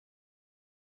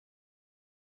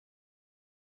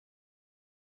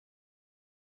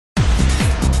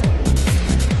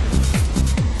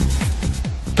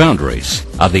Foundries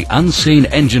are the unseen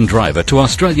engine driver to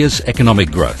Australia's economic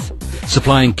growth,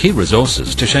 supplying key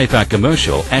resources to shape our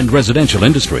commercial and residential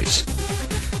industries.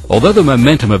 Although the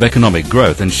momentum of economic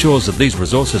growth ensures that these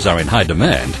resources are in high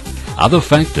demand, other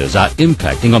factors are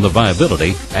impacting on the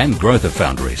viability and growth of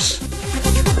foundries.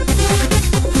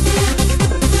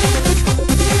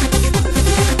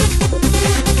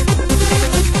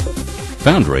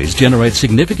 Foundries generate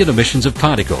significant emissions of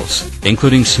particles,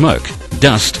 including smoke,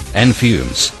 dust and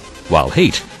fumes, while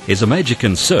heat is a major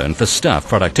concern for staff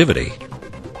productivity.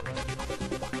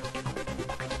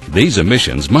 These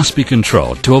emissions must be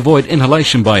controlled to avoid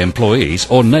inhalation by employees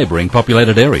or neighbouring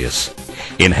populated areas.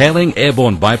 Inhaling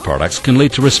airborne byproducts can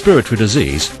lead to respiratory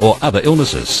disease or other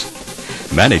illnesses.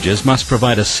 Managers must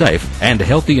provide a safe and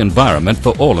healthy environment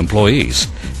for all employees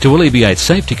to alleviate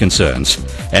safety concerns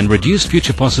and reduce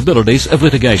future possibilities of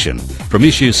litigation from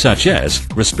issues such as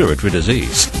respiratory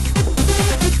disease.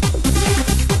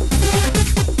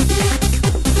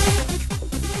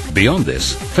 Beyond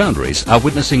this, foundries are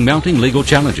witnessing mounting legal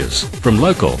challenges from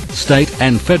local, state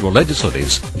and federal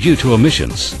legislatives due to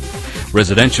emissions.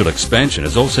 Residential expansion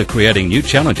is also creating new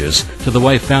challenges to the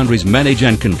way foundries manage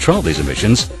and control these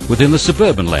emissions within the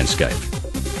suburban landscape.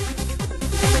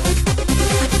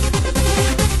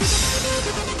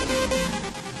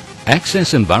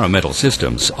 Access Environmental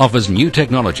Systems offers new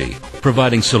technology,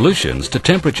 providing solutions to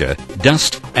temperature,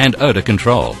 dust and odour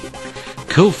control.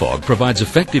 Coolfog provides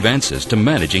effective answers to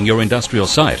managing your industrial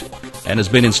site and has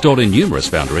been installed in numerous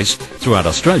foundries throughout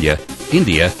Australia,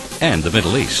 India and the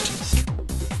Middle East.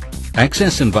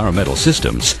 Access Environmental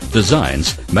Systems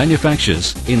designs,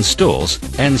 manufactures, installs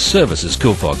and services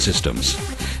Coolfog systems,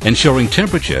 ensuring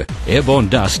temperature, airborne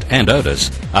dust and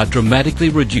odours are dramatically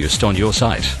reduced on your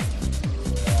site.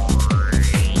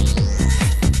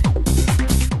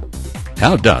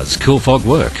 How does Coolfog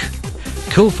work?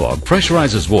 Coolfog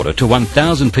pressurizes water to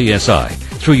 1000 psi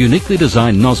through uniquely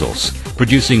designed nozzles,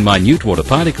 producing minute water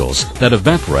particles that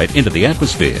evaporate into the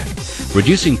atmosphere,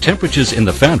 reducing temperatures in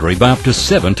the foundry by up to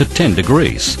 7 to 10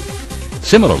 degrees.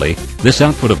 Similarly, this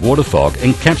output of water fog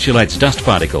encapsulates dust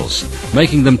particles,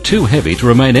 making them too heavy to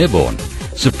remain airborne,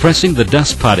 suppressing the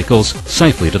dust particles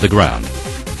safely to the ground.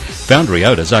 Foundry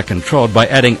odours are controlled by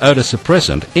adding odour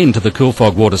suppressant into the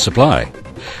Coolfog water supply.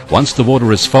 Once the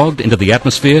water is fogged into the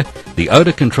atmosphere, the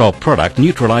odour control product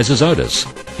neutralises odours,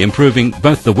 improving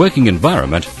both the working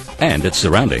environment and its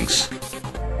surroundings.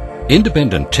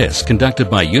 Independent tests conducted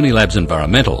by Unilabs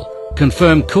Environmental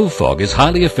confirm Coolfog is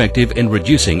highly effective in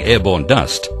reducing airborne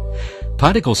dust.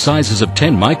 Particle sizes of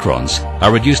 10 microns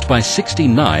are reduced by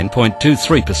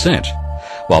 69.23%,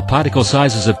 while particle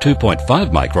sizes of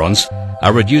 2.5 microns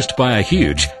are reduced by a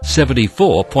huge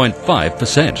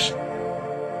 74.5%.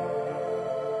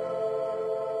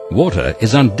 Water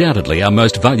is undoubtedly our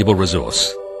most valuable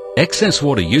resource. Excess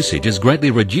water usage is greatly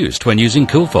reduced when using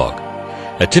Coolfog.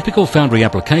 A typical foundry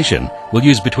application will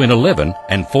use between 11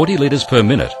 and 40 litres per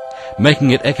minute,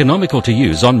 making it economical to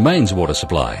use on mains water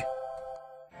supply.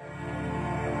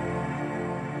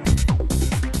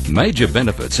 Major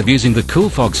benefits of using the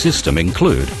Coolfog system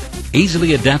include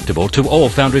easily adaptable to all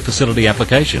foundry facility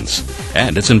applications,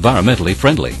 and it's environmentally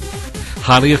friendly.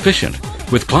 Highly efficient,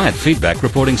 with client feedback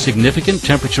reporting significant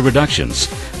temperature reductions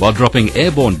while dropping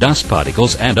airborne dust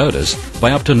particles and odours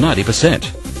by up to 90%.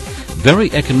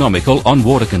 Very economical on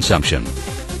water consumption.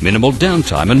 Minimal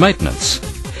downtime and maintenance.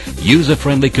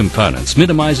 User-friendly components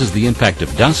minimises the impact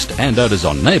of dust and odours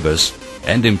on neighbours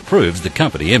and improves the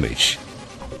company image.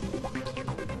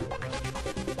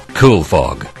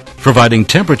 Coolfog, providing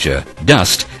temperature,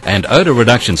 dust and odour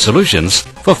reduction solutions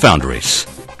for foundries.